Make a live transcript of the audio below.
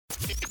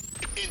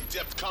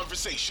In-depth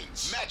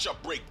conversations, matchup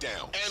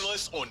breakdown,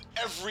 analysts on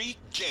every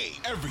game.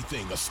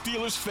 Everything a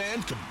Steelers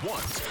fan could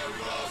want.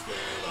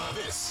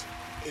 This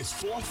is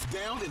Fourth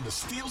Down in the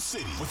Steel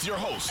City with your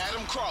hosts,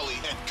 Adam Crawley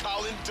and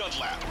Colin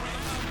Dunlap.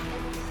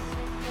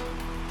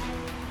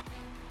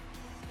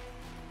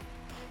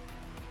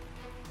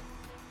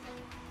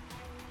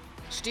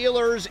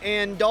 Steelers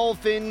and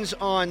Dolphins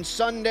on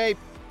Sunday.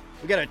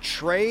 We got a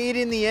trade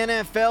in the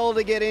NFL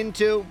to get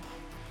into.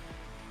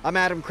 I'm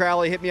Adam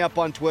Crowley. Hit me up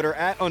on Twitter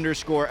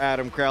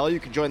 @_Adam Crowley. You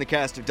can join the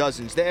cast of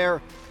dozens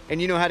there.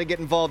 And you know how to get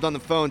involved on the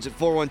phones at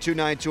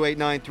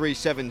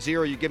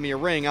 412-928-9370. You give me a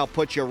ring, I'll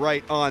put you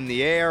right on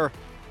the air.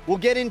 We'll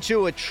get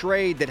into a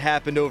trade that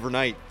happened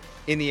overnight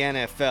in the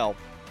NFL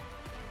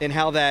and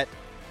how that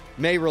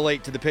may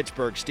relate to the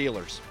Pittsburgh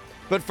Steelers.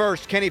 But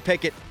first, Kenny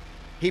Pickett.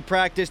 He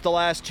practiced the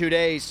last 2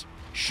 days.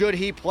 Should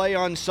he play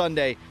on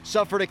Sunday?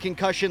 Suffered a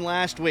concussion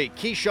last week.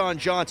 Keyshawn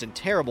Johnson,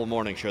 terrible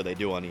morning show they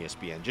do on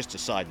ESPN. Just a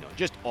side note,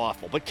 just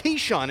awful. But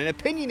Keyshawn, an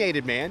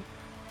opinionated man,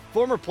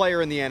 former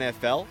player in the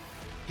NFL,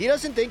 he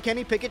doesn't think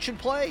Kenny Pickett should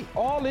play.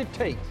 All it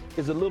takes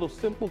is a little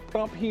simple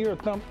thump here,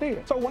 thump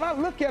there. So when I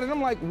look at it, I'm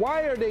like,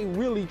 why are they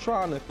really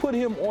trying to put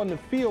him on the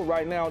field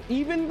right now,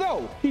 even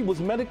though he was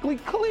medically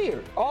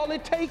cleared? All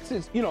it takes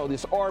is,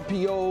 this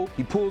RPO,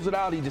 he pulls it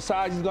out, he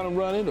decides he's going to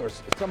run it, or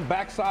some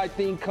backside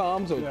thing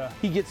comes, or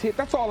he gets hit.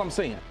 That's all I'm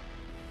saying.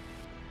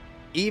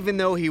 Even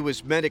though he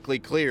was medically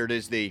cleared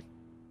is the,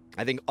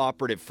 I think,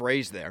 operative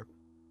phrase there.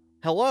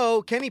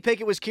 Hello, Kenny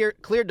Pickett was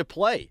cleared to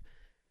play.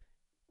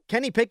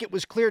 Kenny Pickett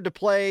was cleared to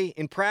play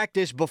in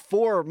practice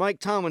before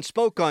Mike Tomlin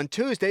spoke on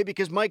Tuesday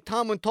because Mike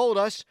Tomlin told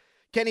us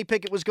Kenny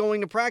Pickett was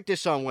going to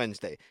practice on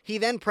Wednesday. He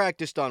then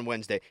practiced on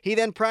Wednesday. He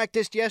then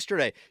practiced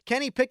yesterday.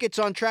 Kenny Pickett's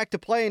on track to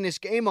play in this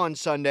game on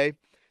Sunday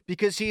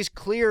because he's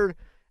cleared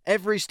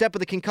every step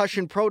of the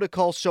concussion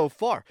protocol so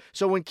far.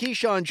 So when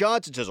Keyshawn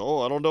Johnson says,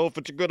 I don't know if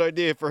it's a good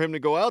idea for him to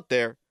go out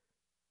there,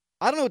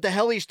 I don't know what the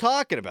hell he's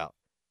talking about.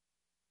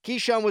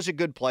 Keyshawn was a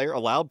good player, a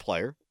loud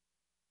player.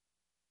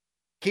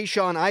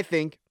 Keyshawn, I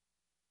think,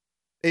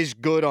 is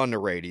good on the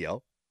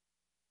radio.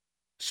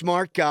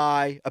 Smart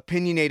guy,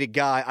 opinionated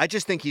guy. I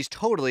just think he's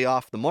totally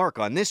off the mark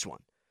on this one.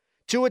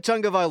 Tua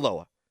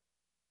Tagovailoa.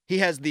 He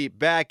has the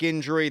back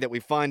injury that we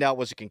find out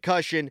was a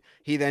concussion.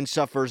 He then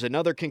suffers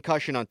another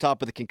concussion on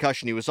top of the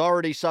concussion he was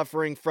already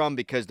suffering from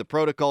because the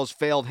protocols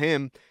failed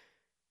him.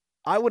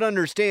 I would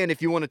understand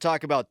if you want to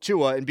talk about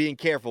Tua and being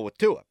careful with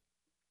Tua.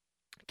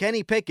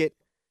 Kenny Pickett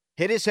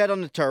hit his head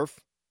on the turf.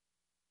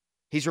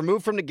 He's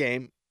removed from the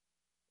game.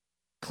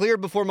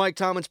 Cleared before Mike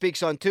Tomlin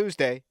speaks on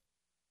Tuesday.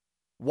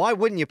 Why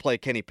wouldn't you play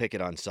Kenny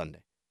Pickett on Sunday?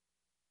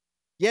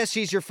 Yes,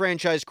 he's your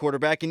franchise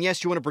quarterback, and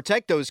yes, you want to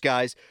protect those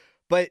guys,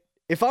 but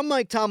if I'm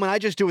Mike Tomlin, I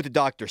just do what the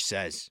doctor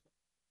says.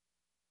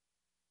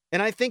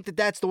 And I think that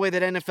that's the way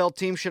that NFL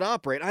teams should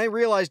operate. I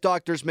realize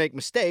doctors make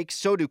mistakes,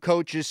 so do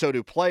coaches, so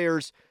do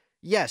players.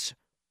 Yes,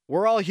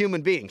 we're all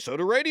human beings, so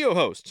do radio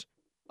hosts.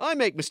 I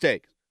make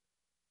mistakes.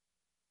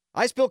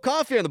 I spill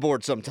coffee on the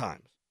board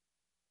sometimes.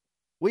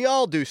 We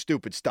all do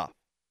stupid stuff.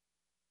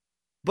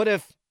 But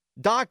if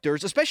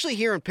doctors, especially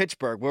here in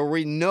Pittsburgh, where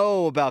we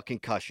know about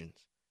concussions,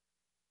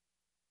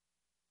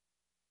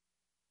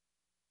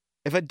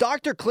 if a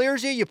doctor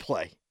clears you, you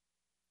play.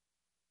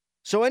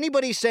 So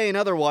anybody saying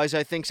otherwise,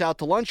 I think's out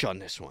to lunch on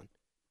this one.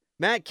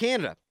 Matt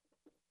Canada,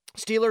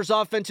 Steelers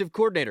offensive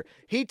coordinator,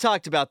 he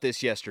talked about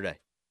this yesterday.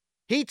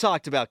 He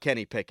talked about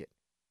Kenny Pickett.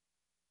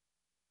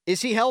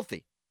 Is he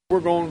healthy? We're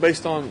going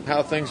based on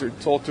how things are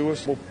told to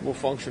us. We'll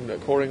function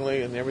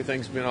accordingly, and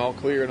everything's been all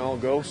clear and all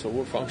go, so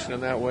we're functioning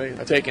that way.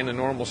 Taking the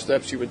normal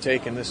steps you would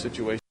take in this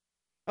situation.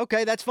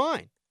 Okay, that's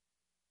fine.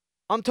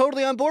 I'm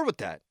totally on board with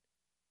that.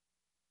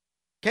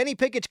 Kenny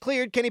Pickett's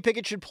cleared. Kenny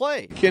Pickett should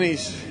play.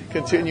 Kenny's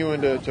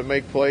continuing to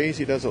make plays.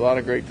 He does a lot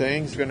of great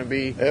things. There's going to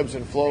be ebbs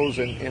and flows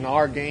in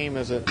our game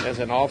as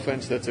an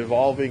offense that's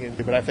evolving.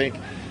 But I think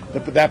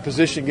that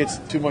position gets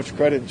too much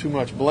credit and too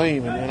much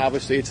blame. And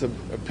obviously it's a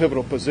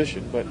pivotal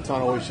position, but it's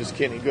not always just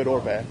Kenny, good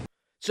or bad.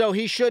 So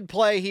he should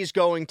play. He's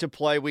going to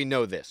play. We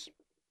know this.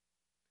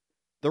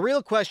 The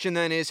real question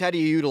then is, how do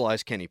you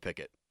utilize Kenny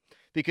Pickett?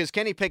 Because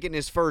Kenny Pickett in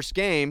his first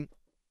game,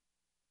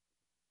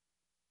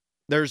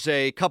 there's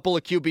a couple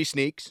of QB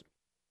sneaks.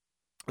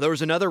 There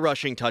was another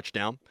rushing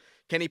touchdown.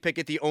 Kenny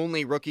Pickett, the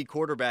only rookie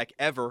quarterback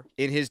ever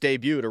in his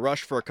debut to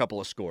rush for a couple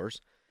of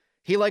scores.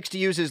 He likes to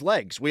use his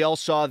legs. We all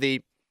saw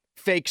the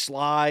fake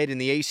slide in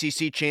the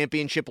ACC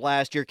championship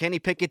last year. Kenny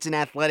Pickett's an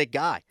athletic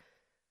guy.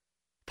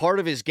 Part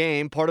of his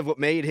game, part of what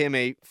made him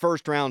a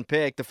first-round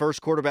pick, the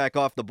first quarterback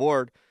off the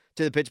board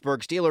to the Pittsburgh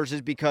Steelers,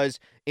 is because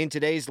in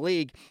today's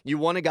league, you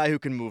want a guy who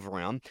can move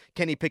around.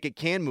 Kenny Pickett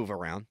can move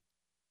around.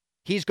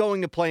 He's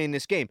going to play in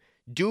this game.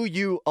 Do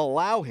you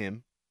allow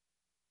him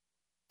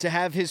to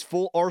have his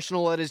full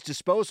arsenal at his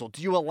disposal?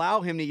 Do you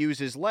allow him to use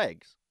his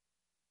legs?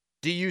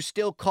 Do you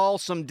still call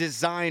some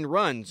design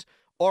runs,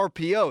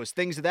 RPOs,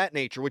 things of that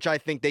nature, which I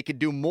think they could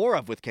do more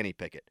of with Kenny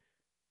Pickett?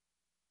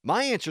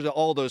 My answer to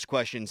all those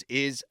questions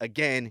is,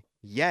 again,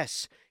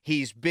 yes.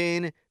 He's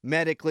been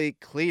medically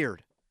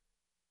cleared.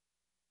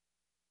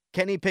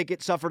 Kenny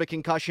Pickett suffered a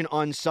concussion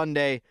on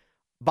Sunday.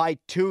 By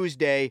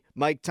Tuesday,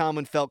 Mike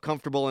Tomlin felt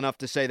comfortable enough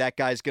to say that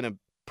guy's going to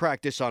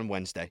practice on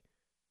Wednesday.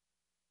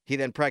 He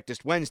then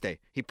practiced Wednesday.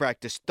 He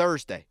practiced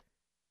Thursday.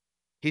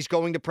 He's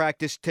going to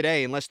practice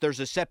today unless there's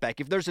a setback.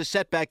 If there's a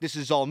setback, this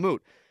is all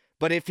moot.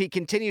 But if he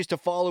continues to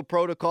follow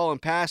protocol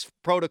and pass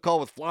protocol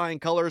with flying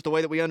colors the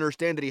way that we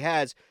understand that he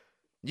has,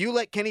 you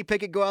let Kenny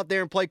Pickett go out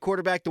there and play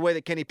quarterback the way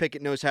that Kenny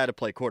Pickett knows how to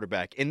play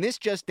quarterback. And this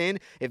just in,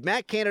 if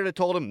Matt Canada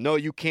told him, no,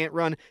 you can't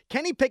run,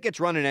 Kenny Pickett's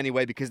running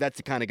anyway because that's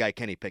the kind of guy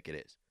Kenny Pickett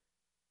is.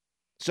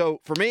 So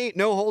for me,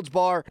 no holds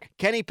bar.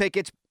 Kenny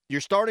Pickett's your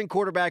starting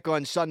quarterback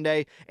on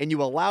Sunday, and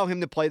you allow him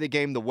to play the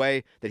game the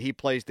way that he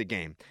plays the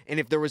game.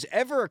 And if there was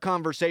ever a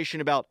conversation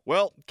about,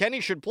 well,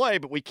 Kenny should play,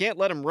 but we can't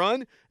let him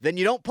run, then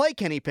you don't play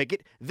Kenny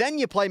Pickett. Then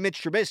you play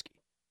Mitch Trubisky.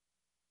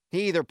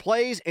 He either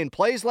plays and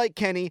plays like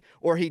Kenny,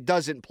 or he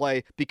doesn't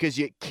play because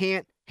you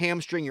can't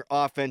hamstring your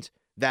offense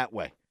that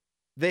way.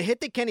 The hit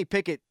that Kenny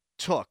Pickett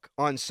took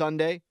on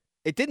Sunday,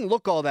 it didn't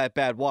look all that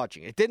bad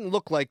watching. It didn't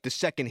look like the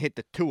second hit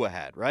that Tua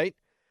had, right?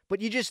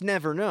 But you just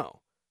never know.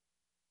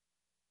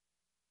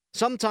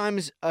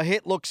 Sometimes a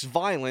hit looks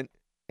violent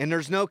and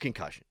there's no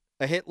concussion.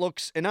 A hit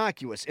looks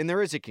innocuous and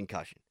there is a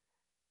concussion.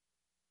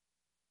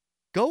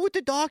 Go with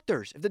the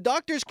doctors. If the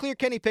doctors clear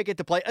Kenny Pickett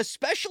to play,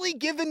 especially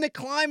given the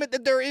climate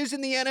that there is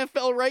in the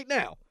NFL right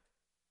now,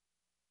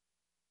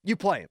 you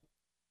play him.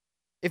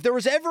 If there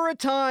was ever a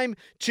time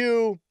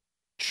to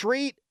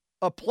treat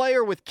a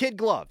player with kid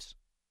gloves,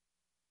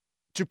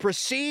 to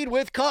proceed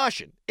with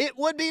caution, it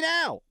would be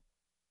now.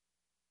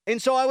 And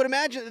so I would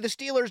imagine that the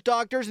Steelers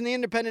doctors and the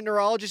independent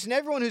neurologists and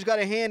everyone who's got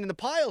a hand in the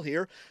pile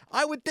here,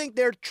 I would think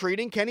they're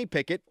treating Kenny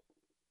Pickett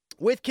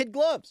with kid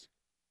gloves.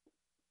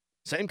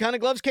 Same kind of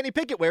gloves Kenny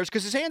Pickett wears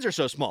because his hands are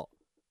so small.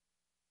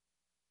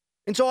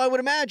 And so I would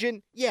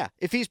imagine, yeah,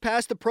 if he's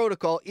passed the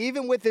protocol,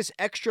 even with this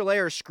extra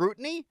layer of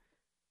scrutiny,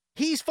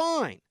 he's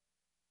fine.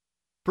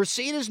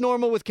 Proceed as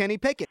normal with Kenny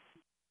Pickett.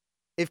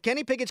 If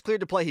Kenny Pickett's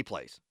cleared to play, he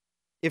plays.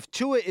 If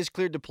Tua is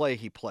cleared to play,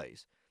 he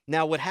plays.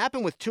 Now, what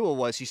happened with Tua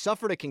was he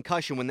suffered a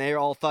concussion when they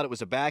all thought it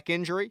was a back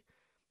injury,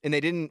 and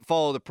they didn't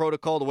follow the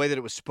protocol the way that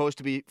it was supposed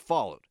to be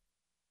followed.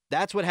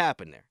 That's what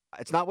happened there.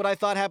 It's not what I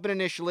thought happened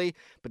initially,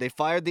 but they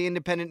fired the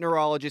independent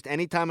neurologist.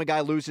 Anytime a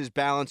guy loses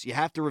balance, you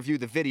have to review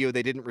the video.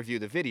 They didn't review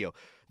the video.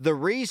 The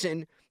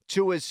reason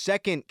Tua's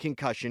second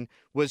concussion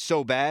was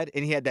so bad,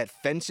 and he had that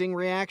fencing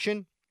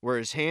reaction where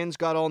his hands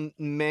got all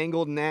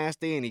mangled and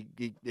nasty,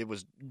 and it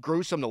was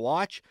gruesome to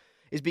watch,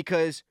 is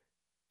because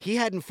he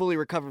hadn't fully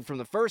recovered from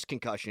the first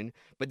concussion,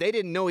 but they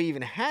didn't know he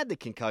even had the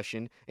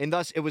concussion, and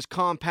thus it was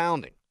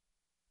compounding.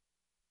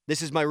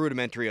 This is my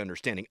rudimentary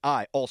understanding.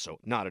 I, also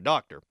not a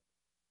doctor.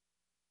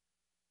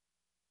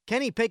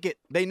 Kenny Pickett,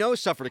 they know,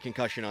 suffered a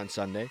concussion on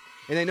Sunday,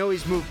 and they know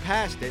he's moved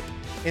past it,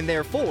 and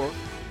therefore,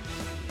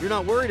 you're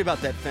not worried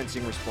about that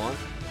fencing response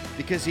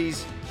because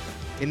he's,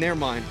 in their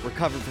mind,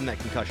 recovered from that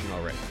concussion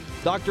already.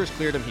 Doctors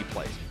cleared him, he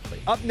plays.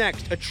 Up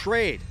next, a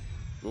trade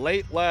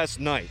late last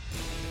night.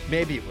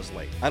 Maybe it was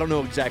late. I don't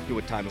know exactly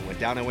what time it went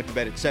down. I went to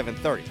bed at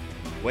 7:30.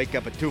 Wake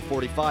up at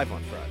 2:45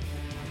 on Friday.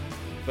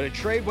 But a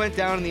trade went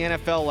down in the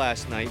NFL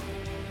last night,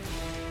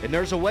 and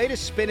there's a way to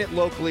spin it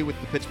locally with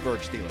the Pittsburgh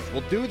Steelers.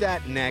 We'll do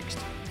that next.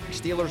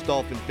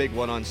 Steelers-Dolphins, big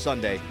one on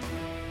Sunday.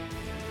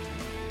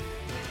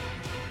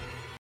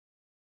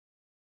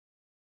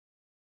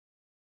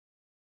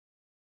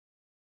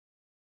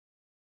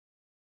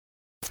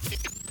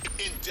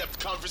 In-depth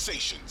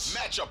conversations,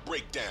 matchup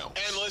breakdown,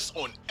 analysts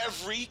on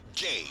every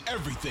game.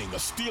 Everything a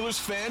Steelers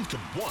fan could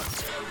want.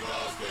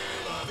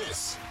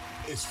 This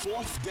is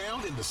Fourth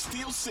Down in the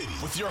Steel City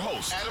with your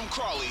hosts, Adam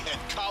Crawley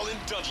and Colin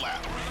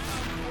Dunlap.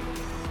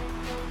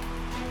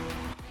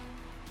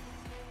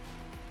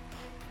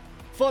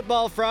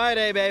 Football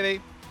Friday,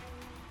 baby.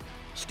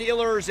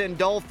 Steelers and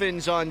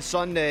Dolphins on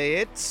Sunday.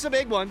 It's a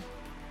big one.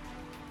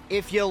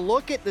 If you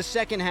look at the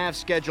second half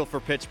schedule for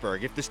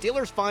Pittsburgh, if the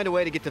Steelers find a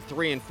way to get to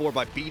 3-4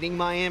 by beating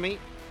Miami,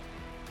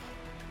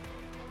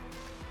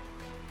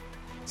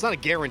 it's not a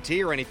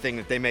guarantee or anything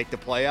that they make the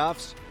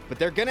playoffs, but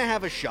they're going to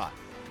have a shot.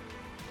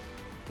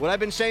 What I've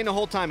been saying the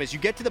whole time is you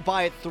get to the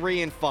bye at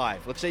 3-5.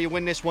 Let's say you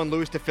win this one,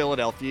 lose to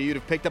Philadelphia. You'd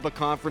have picked up a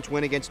conference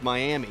win against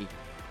Miami.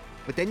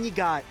 But then you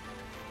got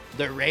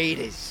the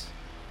Raiders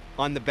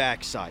on the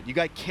backside. You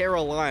got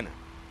Carolina.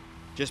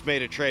 Just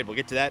made a trade. We'll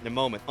get to that in a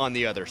moment on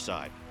the other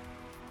side.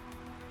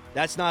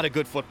 That's not a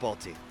good football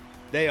team.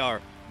 They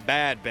are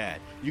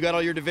bad. You got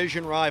all your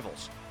division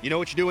rivals. You know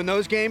what you do in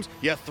those games?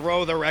 You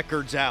throw the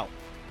records out.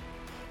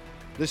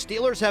 The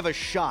Steelers have a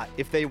shot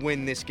if they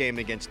win this game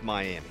against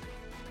Miami.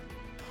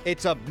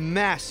 It's a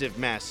massive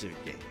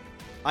game.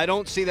 I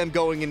don't see them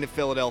going into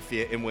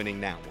Philadelphia and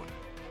winning that one.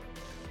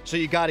 So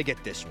you got to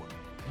get this one.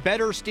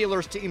 Better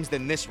Steelers teams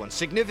than this one,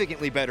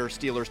 significantly better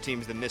Steelers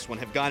teams than this one,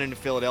 have gone into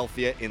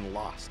Philadelphia and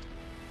lost.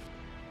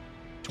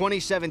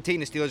 2017,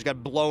 the Steelers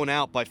got blown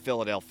out by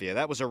Philadelphia.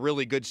 That was a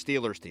really good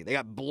Steelers team. They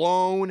got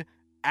blown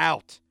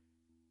out.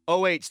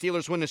 2008,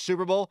 Steelers win the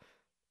Super Bowl.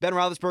 Ben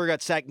Roethlisberger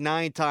got sacked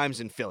 9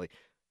 times in Philly.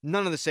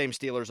 None of the same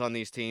Steelers on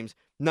these teams.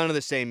 None of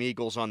the same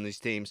Eagles on these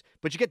teams.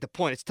 But you get the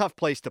point. It's a tough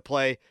place to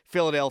play.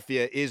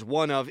 Philadelphia is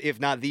one of, if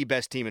not the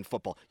best team in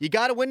football. You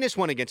got to win this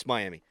one against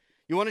Miami.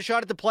 You want a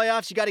shot at the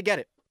playoffs, you got to get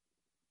it.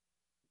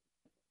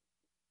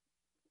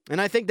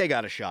 And I think they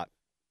got a shot.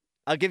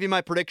 I'll give you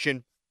my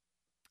prediction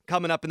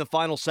coming up in the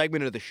final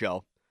segment of the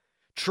show.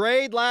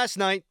 Trade last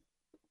night.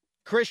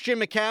 Christian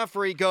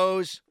McCaffrey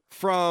goes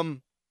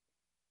from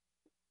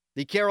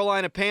the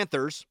Carolina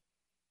Panthers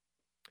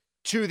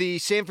to the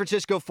San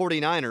Francisco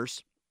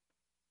 49ers.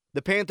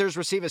 The Panthers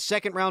receive a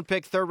second-round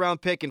pick,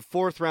 third-round pick, and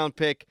fourth-round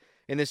pick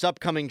in this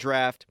upcoming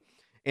draft,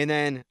 and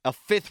then a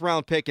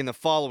fifth-round pick in the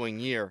following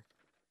year.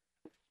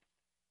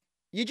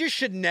 You just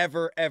should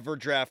never, ever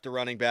draft a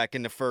running back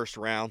in the first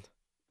round.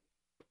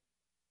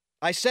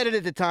 I said it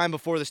at the time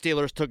before the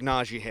Steelers took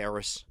Najee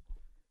Harris.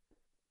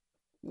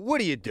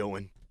 What are you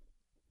doing?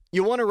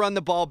 You want to run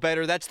the ball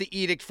better. That's the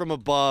edict from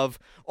above.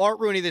 Art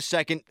Rooney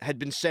II had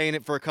been saying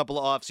it for a couple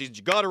of offseasons.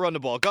 You got to run the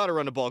ball, got to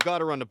run the ball, got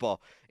to run the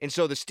ball. And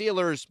so the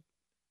Steelers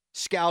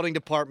scouting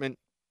department,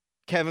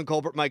 Kevin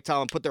Colbert, Mike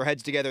Tomlin, put their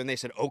heads together and they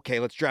said, okay,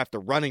 let's draft a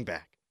running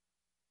back.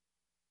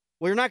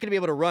 Well, you're not going to be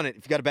able to run it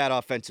if you got a bad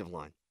offensive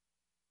line.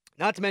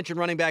 Not to mention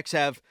running backs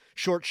have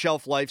short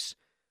shelf lives.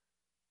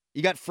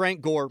 You got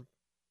Frank Gore,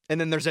 and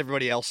then there's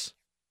everybody else,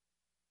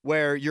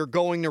 where you're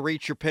going to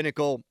reach your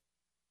pinnacle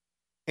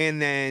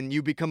and then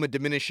you become a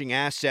diminishing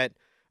asset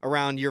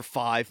around year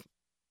 5.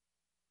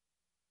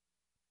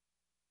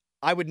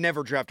 I would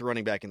never draft a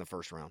running back in the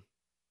first round.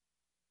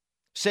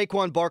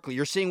 Saquon Barkley,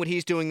 you're seeing what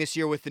he's doing this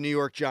year with the New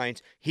York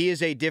Giants. He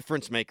is a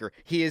difference maker.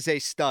 He is a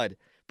stud.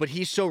 But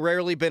he's so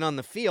rarely been on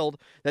the field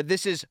that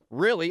this is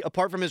really,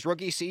 apart from his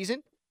rookie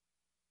season,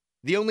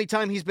 the only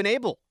time he's been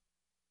able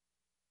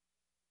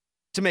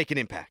to make an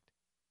impact.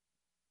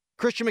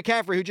 Christian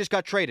McCaffrey, who just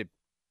got traded.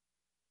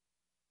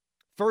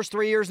 First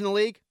 3 years in the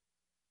league,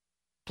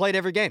 played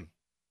every game.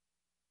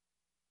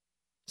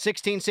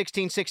 16,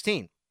 16,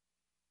 16.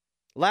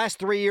 Last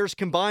 3 years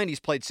combined, he's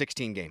played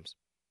 16 games.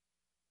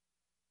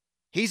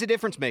 He's a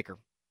difference maker.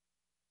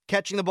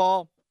 Catching the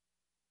ball,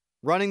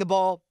 running the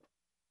ball.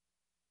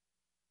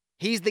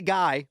 He's the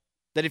guy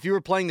that if you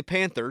were playing the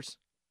Panthers,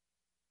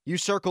 you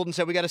circled and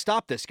said, we got to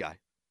stop this guy.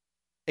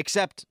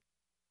 Except,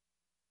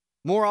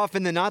 more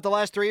often than not, the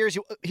last 3 years,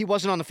 he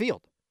wasn't on the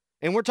field.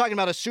 And we're talking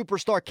about a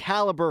superstar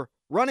caliber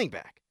running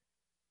back.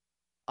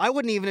 I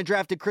wouldn't even have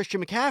drafted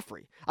Christian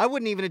McCaffrey. I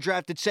wouldn't even have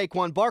drafted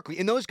Saquon Barkley.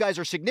 And those guys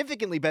are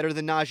significantly better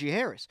than Najee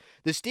Harris.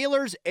 The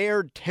Steelers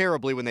erred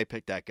terribly when they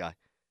picked that guy.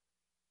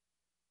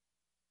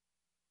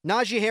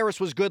 Najee Harris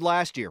was good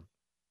last year.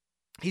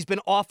 He's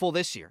been awful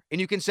this year.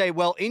 And you can say,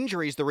 well,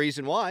 injury's the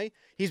reason why.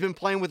 He's been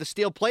playing with a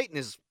steel plate in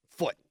his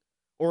foot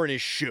or in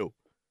his shoe.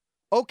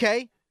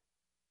 Okay.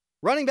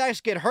 Running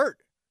backs get hurt.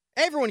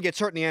 Everyone gets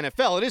hurt in the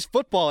NFL. It is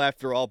football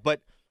after all,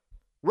 but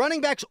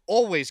running backs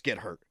always get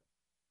hurt.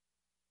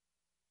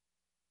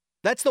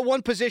 That's the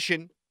one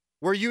position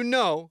where you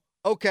know,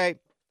 okay,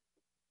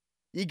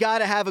 you got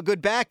to have a good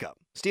backup.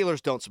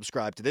 Steelers don't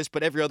subscribe to this,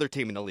 but every other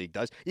team in the league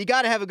does. You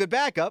got to have a good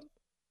backup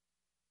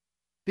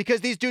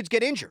because these dudes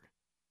get injured.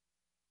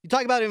 You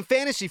talk about it in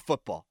fantasy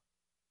football.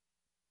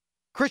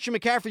 Christian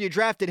McCaffrey, you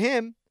drafted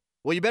him.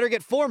 Well, you better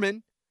get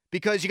Foreman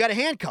because you got to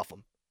handcuff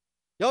him.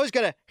 You always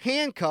got to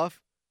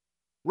handcuff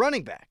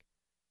running back.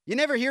 You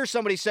never hear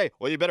somebody say,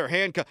 well, you better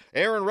handcuff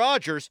Aaron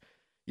Rodgers.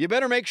 You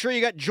better make sure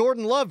you got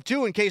Jordan Love,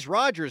 too, in case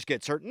Rodgers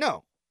gets hurt.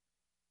 No.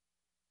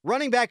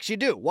 Running backs, you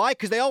do. Why?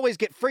 Because they always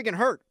get friggin'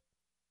 hurt.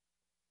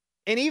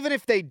 And even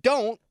if they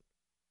don't,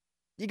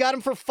 you got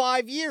them for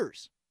 5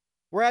 years.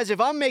 Whereas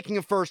if I'm making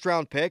a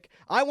first-round pick,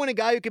 I want a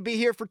guy who could be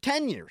here for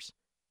 10 years.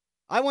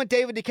 I want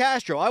David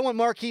DeCastro. I want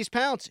Marquise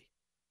Pouncey.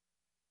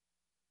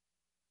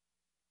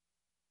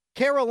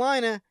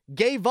 Carolina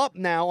gave up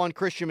now on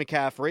Christian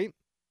McCaffrey.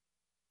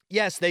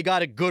 Yes, they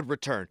got a good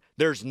return.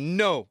 There's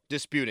no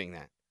disputing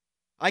that.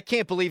 I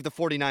can't believe the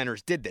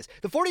 49ers did this.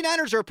 The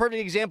 49ers are a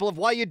perfect example of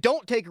why you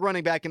don't take a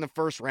running back in the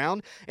first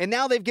round, and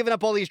now they've given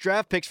up all these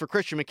draft picks for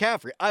Christian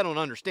McCaffrey. I don't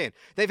understand.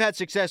 They've had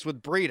success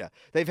with Breida.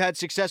 They've had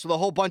success with a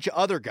whole bunch of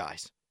other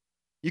guys.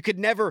 You could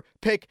never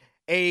pick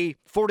a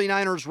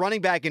 49ers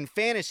running back in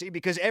fantasy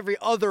because every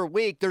other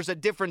week there's a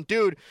different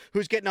dude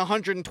who's getting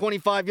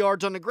 125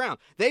 yards on the ground.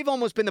 They've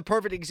almost been the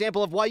perfect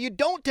example of why you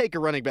don't take a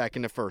running back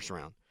in the first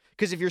round.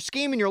 Because if your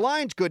scheme and your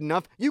line's good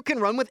enough, you can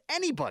run with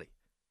anybody.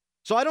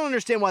 So I don't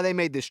understand why they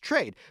made this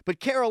trade. But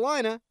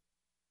Carolina,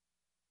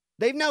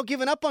 they've now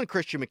given up on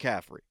Christian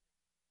McCaffrey.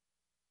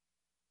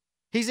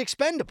 He's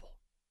expendable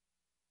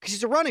because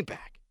he's a running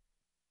back.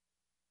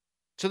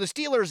 So the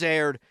Steelers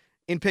erred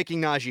in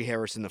picking Najee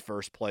Harris in the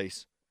first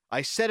place.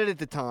 I said it at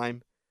the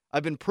time.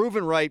 I've been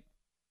proven right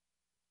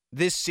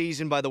this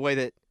season by the way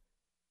that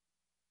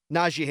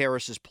Najee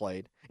Harris has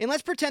played. And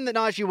let's pretend that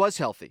Najee was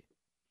healthy.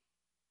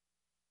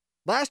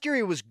 Last year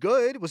he was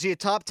good. Was he a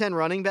top 10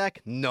 running back?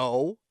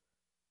 No.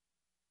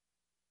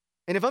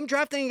 And if I'm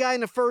drafting a guy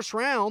in the first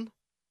round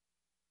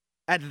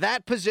at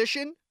that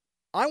position,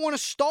 I want a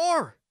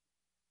star.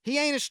 He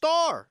ain't a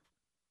star.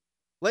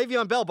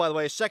 Le'Veon Bell, by the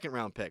way, a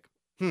second-round pick.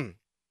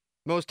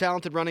 Most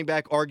talented running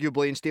back,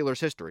 arguably, in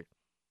Steelers history.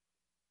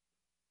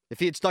 If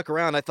he had stuck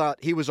around, I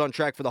thought he was on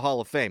track for the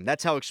Hall of Fame.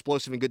 That's how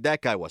explosive and good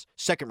that guy was.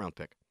 Second-round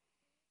pick.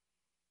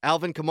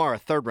 Alvin Kamara,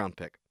 third-round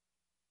pick.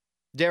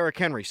 Derrick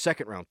Henry,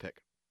 second-round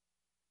pick.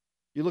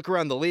 You look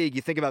around the league,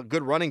 you think about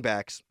good running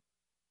backs.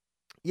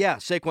 Yeah,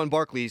 Saquon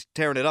Barkley's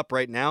tearing it up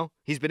right now.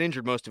 He's been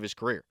injured most of his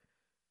career.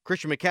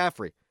 Christian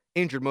McCaffrey,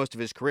 injured most of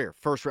his career.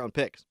 First-round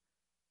picks.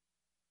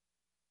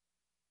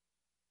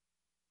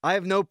 I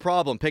have no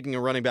problem picking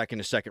a running back in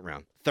the second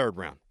round, third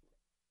round.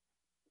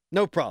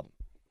 No problem.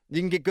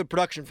 You can get good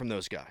production from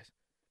those guys.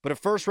 But a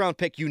first-round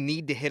pick you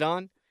need to hit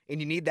on, and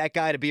you need that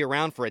guy to be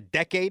around for a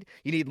decade.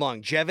 You need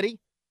longevity.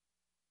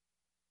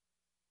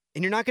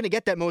 And you're not going to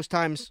get that most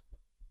times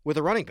with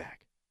a running back.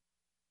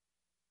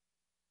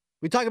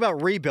 We talk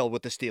about rebuild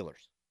with the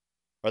Steelers.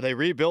 Are they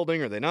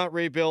rebuilding? Are they not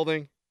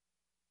rebuilding?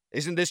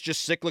 Isn't this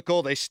just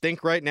cyclical? They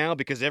stink right now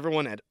because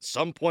everyone at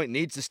some point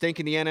needs to stink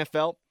in the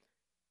NFL.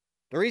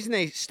 The reason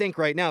they stink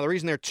right now, the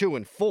reason they're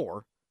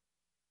 2-4,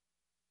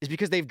 is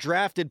because they've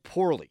drafted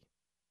poorly.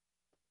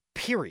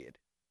 Period.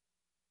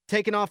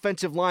 Take an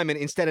offensive lineman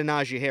instead of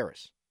Najee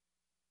Harris.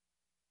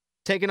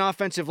 Take an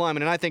offensive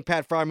lineman, and I think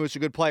Pat Freiermuth's a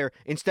good player,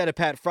 instead of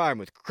Pat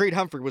Freiermuth. Creed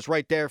Humphrey was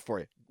right there for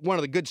you. One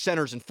of the good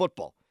centers in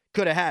football.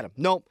 Could have had him.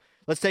 Nope.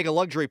 Let's take a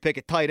luxury pick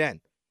at tight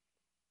end.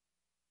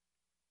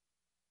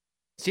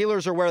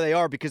 Steelers are where they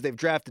are because they've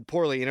drafted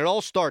poorly, and it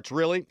all starts,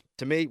 really,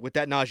 to me, with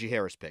that Najee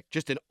Harris pick.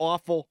 Just an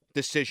awful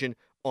decision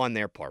on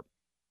their part.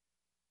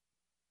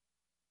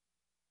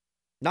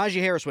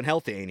 Najee Harris, when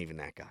healthy, ain't even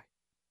that guy.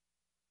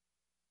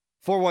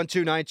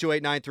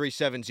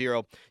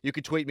 412-928-9370. You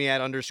can tweet me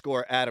at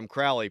 _Adam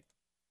Crowley.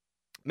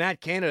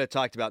 Matt Canada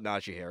talked about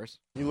Najee Harris.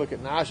 You look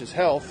at Najee's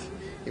health.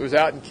 He was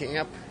out in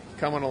camp,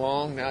 coming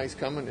along. Now he's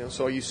coming.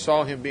 So you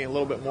saw him being a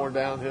little bit more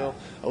downhill,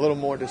 a little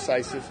more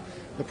decisive.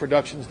 The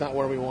production's not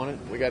where we want it.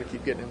 We got to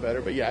keep getting it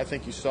better. But, yeah, I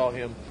think you saw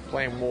him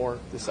playing more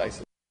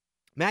decisive.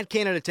 Matt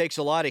Canada takes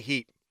a lot of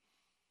heat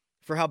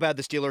for how bad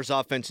the Steelers'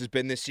 offense has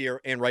been this year,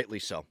 and rightly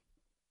so.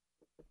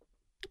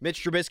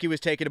 Mitch Trubisky was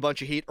taking a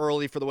bunch of heat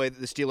early for the way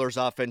that the Steelers'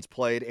 offense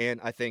played, and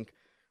I think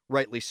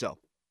rightly so.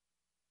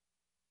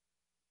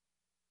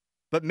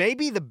 But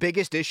maybe the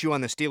biggest issue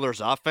on the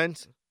Steelers'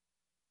 offense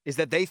is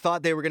that they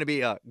thought they were going to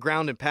be a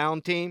ground and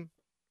pound team,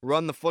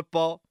 run the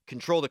football,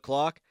 control the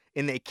clock,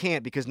 and they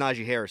can't because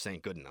Najee Harris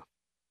ain't good enough.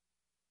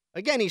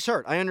 Again, he's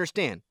hurt. I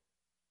understand.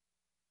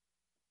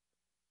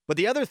 But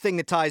the other thing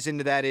that ties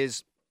into that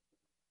is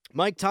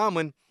Mike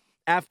Tomlin,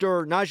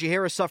 after Najee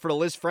Harris suffered a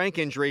Liz Frank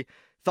injury,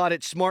 thought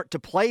it smart to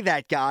play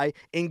that guy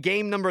in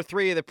game number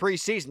 3 of the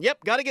preseason.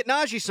 Yep, got to get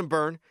Najee some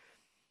burn.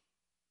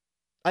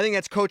 I think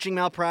that's coaching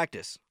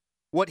malpractice.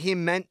 What he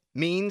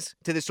means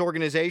to this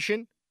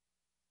organization,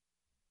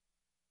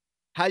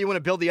 how you want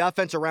to build the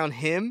offense around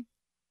him,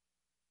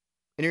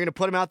 and you're going to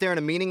put him out there in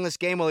a meaningless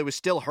game while he was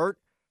still hurt.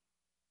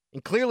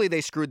 And clearly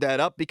they screwed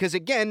that up because,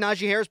 again,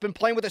 Najee Harris has been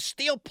playing with a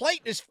steel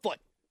plate in his foot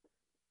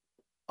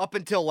up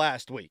until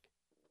last week.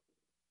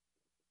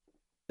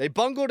 They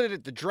bungled it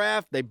at the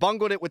draft. They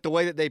bungled it with the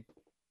way that they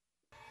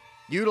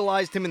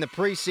utilized him in the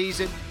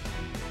preseason.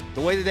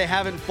 The way that they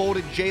haven't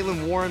folded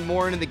Jaylen Warren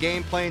more into the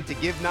game plan to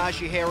give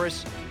Najee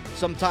Harris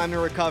some time to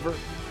recover.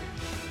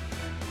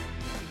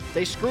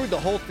 They screwed the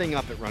whole thing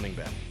up at running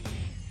back.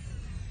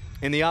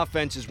 And the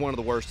offense is one of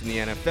the worst in the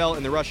NFL,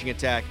 and the rushing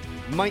attack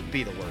might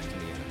be the worst in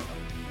the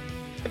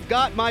NFL. I've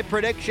got my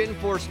prediction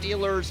for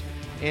Steelers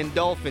and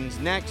Dolphins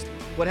next.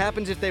 What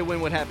happens if they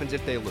win? What happens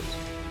if they lose?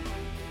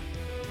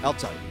 I'll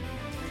tell you.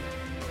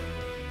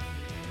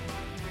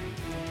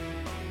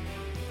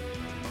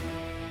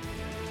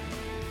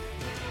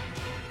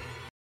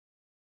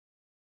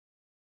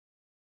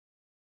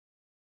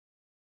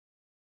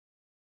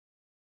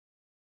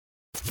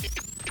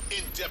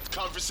 In-depth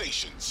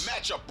conversations,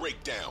 matchup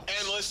breakdown,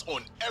 analysts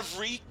on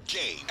every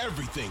game.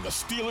 Everything a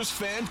Steelers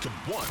fan could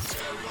want.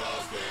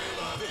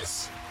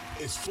 This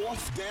is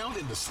Fourth Down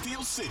in the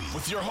Steel City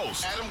with your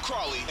hosts, Adam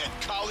Crowley and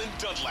Colin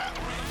Dunlap.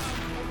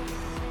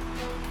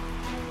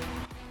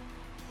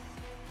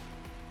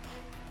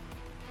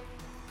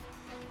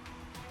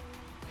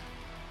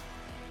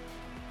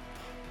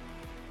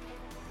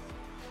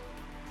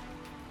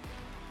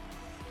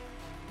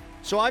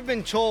 So I've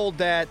been told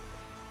that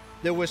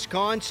the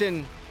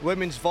Wisconsin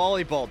women's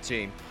volleyball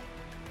team,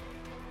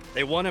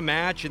 they won a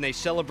match and they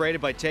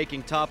celebrated by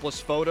taking topless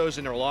photos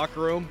in their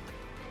locker room.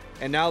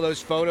 And now those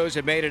photos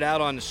have made it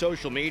out on the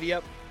social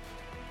media.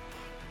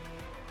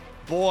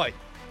 Boy,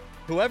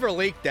 whoever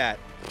leaked that,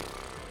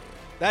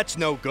 that's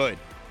no good.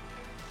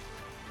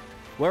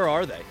 Where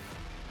are they?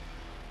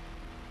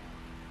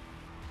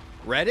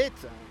 Reddit?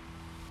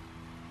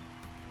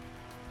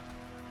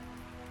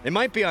 It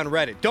might be on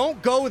Reddit.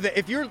 Don't go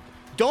there.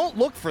 Don't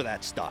look for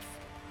that stuff.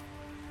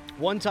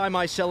 One time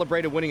I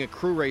celebrated winning a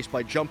crew race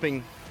by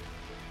jumping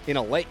in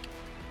a lake.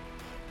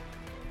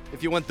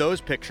 If you want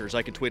those pictures,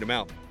 I can tweet them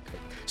out.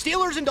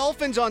 Steelers and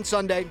Dolphins on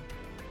Sunday.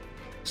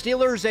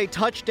 Steelers a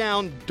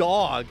touchdown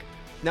dog.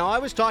 Now, I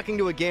was talking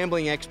to a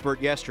gambling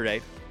expert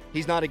yesterday.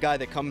 He's not a guy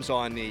that comes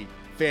on the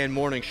Fan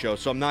Morning Show,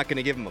 so I'm not going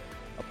to give him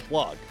a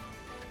plug,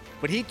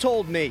 but he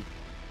told me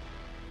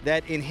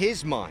that in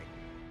his mind,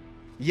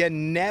 you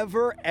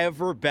never,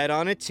 ever bet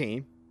on a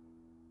team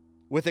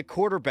with a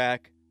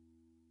quarterback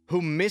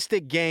who missed a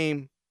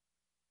game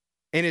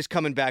and is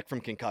coming back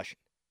from concussion.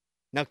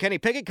 Now, Kenny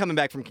Pickett coming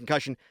back from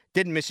concussion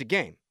didn't miss a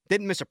game,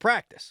 didn't miss a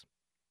practice.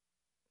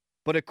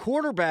 But a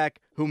quarterback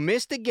who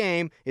missed a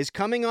game is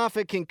coming off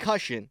a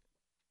concussion.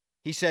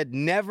 He said,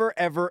 never,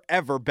 ever,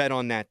 ever bet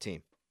on that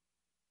team.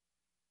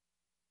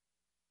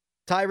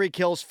 Tyreek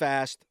Hill's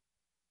fast.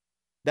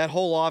 That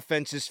whole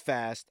offense is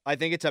fast. I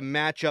think it's a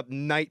matchup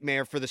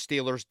nightmare for the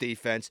Steelers'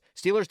 defense.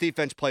 Steelers'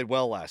 defense played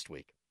well last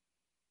week.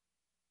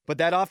 But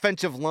that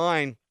offensive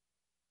line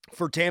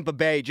for Tampa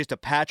Bay, just a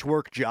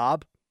patchwork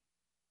job.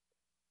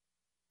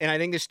 And I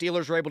think the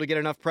Steelers were able to get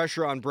enough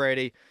pressure on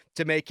Brady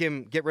to make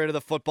him get rid of the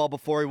football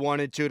before he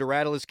wanted to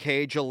rattle his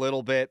cage a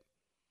little bit.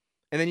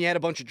 And then you had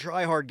a bunch of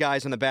try-hard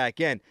guys on the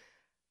back end.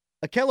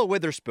 Ahkello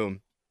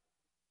Witherspoon,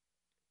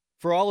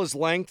 for all his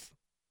length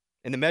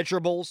and the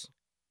measurables,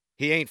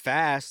 he ain't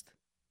fast.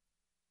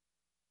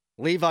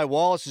 Levi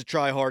Wallace is a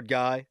try-hard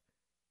guy.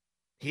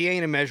 He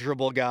ain't a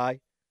measurable guy.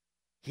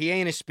 He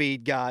ain't a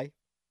speed guy.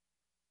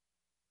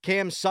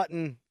 Cam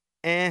Sutton,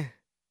 I'd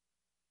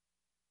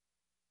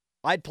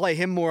play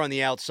him more on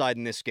the outside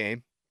in this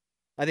game.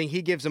 I think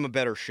he gives them a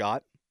better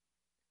shot.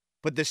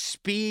 But the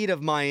speed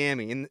of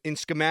Miami, and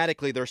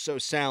schematically they're so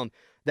sound,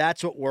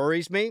 that's what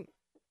worries me.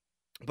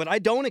 But I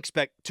don't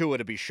expect Tua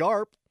to be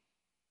sharp.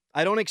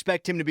 I don't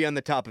expect him to be on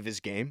the top of his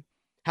game.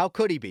 How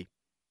could he be?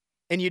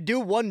 And you do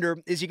wonder,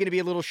 is he going to be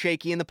a little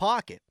shaky in the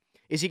pocket?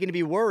 Is he going to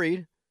be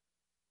worried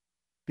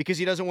because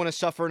he doesn't want to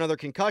suffer another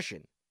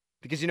concussion?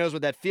 Because he knows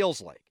what that feels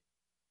like.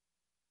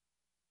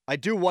 I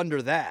do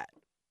wonder that.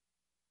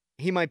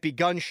 He might be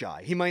gun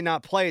shy. He might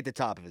not play at the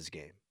top of his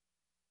game.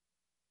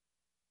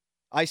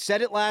 I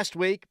said it last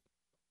week.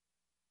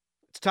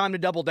 It's time to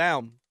double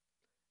down.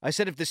 I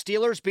said if the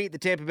Steelers beat the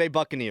Tampa Bay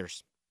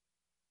Buccaneers,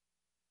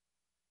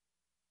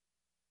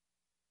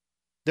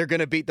 they're going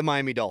to beat the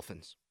Miami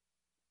Dolphins.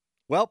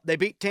 Well, they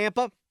beat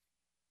Tampa.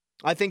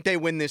 I think they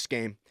win this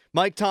game.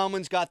 Mike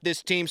Tomlin's got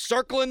this team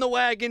circling the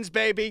wagons,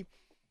 baby.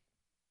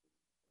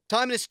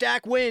 Time to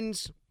stack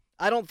wins.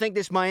 I don't think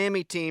this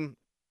Miami team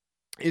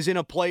is in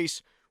a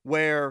place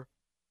where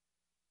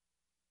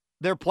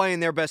they're playing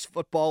their best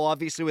football.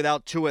 Obviously,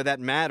 without Tua, that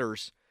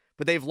matters.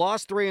 But they've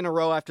lost 3 in a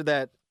row after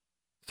that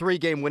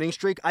 3-game winning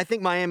streak. I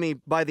think Miami,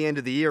 by the end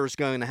of the year, is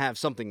going to have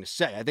something to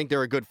say. I think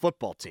they're a good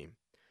football team.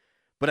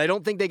 But I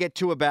don't think they get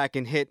Tua back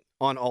and hit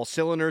on all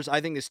cylinders.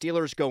 I think the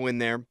Steelers go in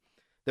there.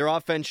 Their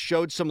offense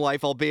showed some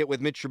life, albeit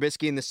with Mitch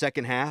Trubisky in the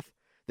second half.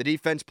 The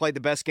defense played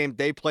the best game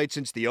they played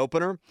since the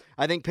opener.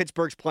 I think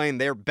Pittsburgh's playing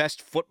their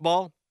best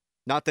football.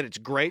 Not that it's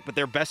great, but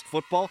their best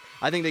football.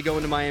 I think they go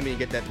into Miami and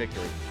get that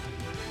victory.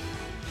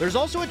 There's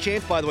also a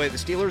chance, by the way, the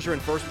Steelers are in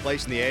first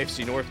place in the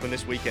AFC North when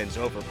this weekend's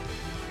over.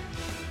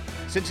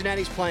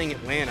 Cincinnati's playing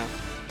Atlanta.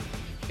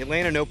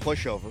 Atlanta, no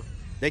pushover.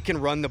 They can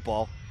run the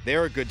ball.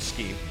 They're a good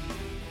scheme.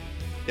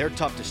 They're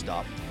tough to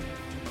stop.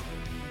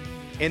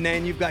 And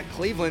then you've got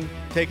Cleveland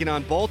taking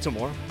on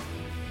Baltimore.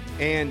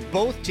 And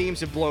both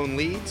teams have blown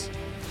leads.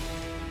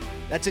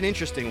 That's an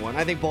interesting one.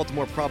 I think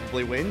Baltimore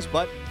probably wins,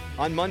 but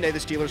on Monday, the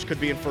Steelers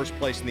could be in first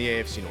place in the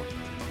AFC North.